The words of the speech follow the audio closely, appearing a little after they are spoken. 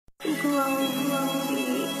Pop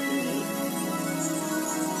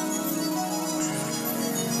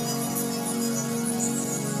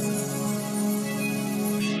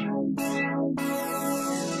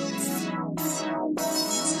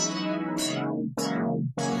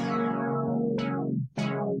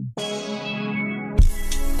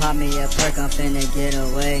me a perk, I'm finna get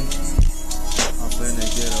away. I'm finna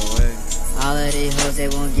get away. All of these hoes, they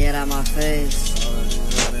won't get out my face. All of these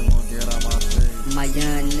hoes, they won't get out my face. My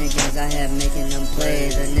young niggas out here making them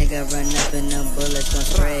plays. A nigga run up and them bullets gon'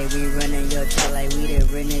 spray. We running your track like we the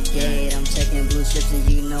renegade. I'm checking blue strips and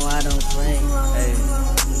you know I don't play. Hey.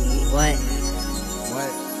 What?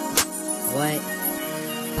 What?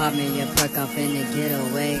 Pop me a perk, I'm finna get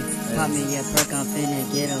away. Pop me a perk, I'm finna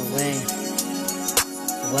get away.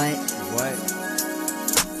 What?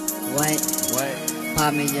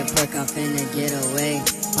 Pop me a perk, I'm finna get away.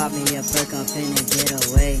 Pop me a perk, I'm finna get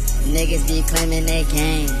away. Niggas be claiming they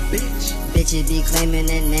game. Bitches be claiming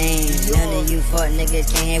their name. None of you fuck niggas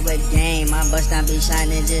can't hit with game. My bust down be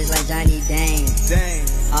shining just like Johnny Dang.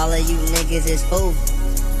 All of you niggas is fool.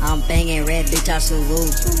 I'm banging red, bitch, I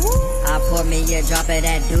salute. I pour me a drop of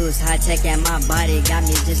that deuce. High tech at my body, got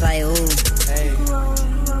me just like ooh. Hey.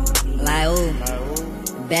 Like ooh.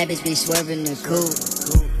 Bad bitch be swerving the coupe.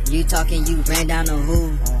 You talking, you ran down the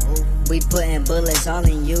who. We putting bullets all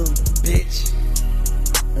in you. Bitch.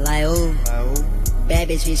 Like ooh. Bad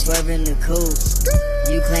bitch be swerving the coupe.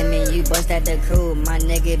 You claiming you bust at the crew. My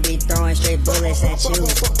nigga be throwing straight bullets at you.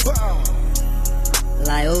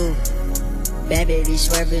 Like ooh. Bad bitch be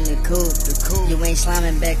swerving the coupe. You ain't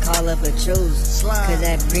sliming back, call up a truce. Cause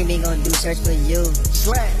that premium gon' do search for you.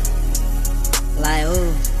 Like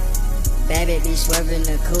ooh. Bad bitch be swerving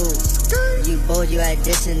the coupe. You bold, you at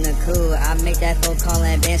this in the cool. I make that phone call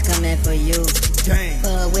and bands coming for you.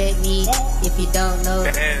 Fuck with me, if you don't know.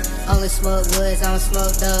 Only smoke woods, I don't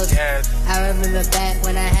smoke those. I remember back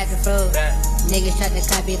when I had the flow. Niggas tried to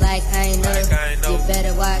copy like I ain't know. You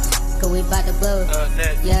better watch, cause we bout to blow.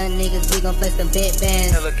 Young niggas, we gon' flex them big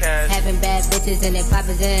bands. Having bad bitches and they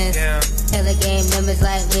poppin' zans. Hella game members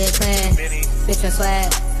like we a clan. Bitch on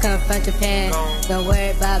swag, come from Japan. Don't worry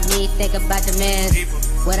about me, think about the mans.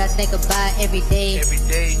 What I think about every day.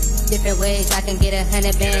 Different ways I can get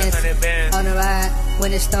 100 bands. On the ride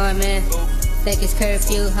when it's storming. Think it's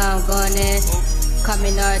curfew, how I'm going in. Caught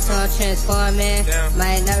me Naruto, I'm transforming.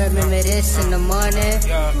 Might not remember this in the morning.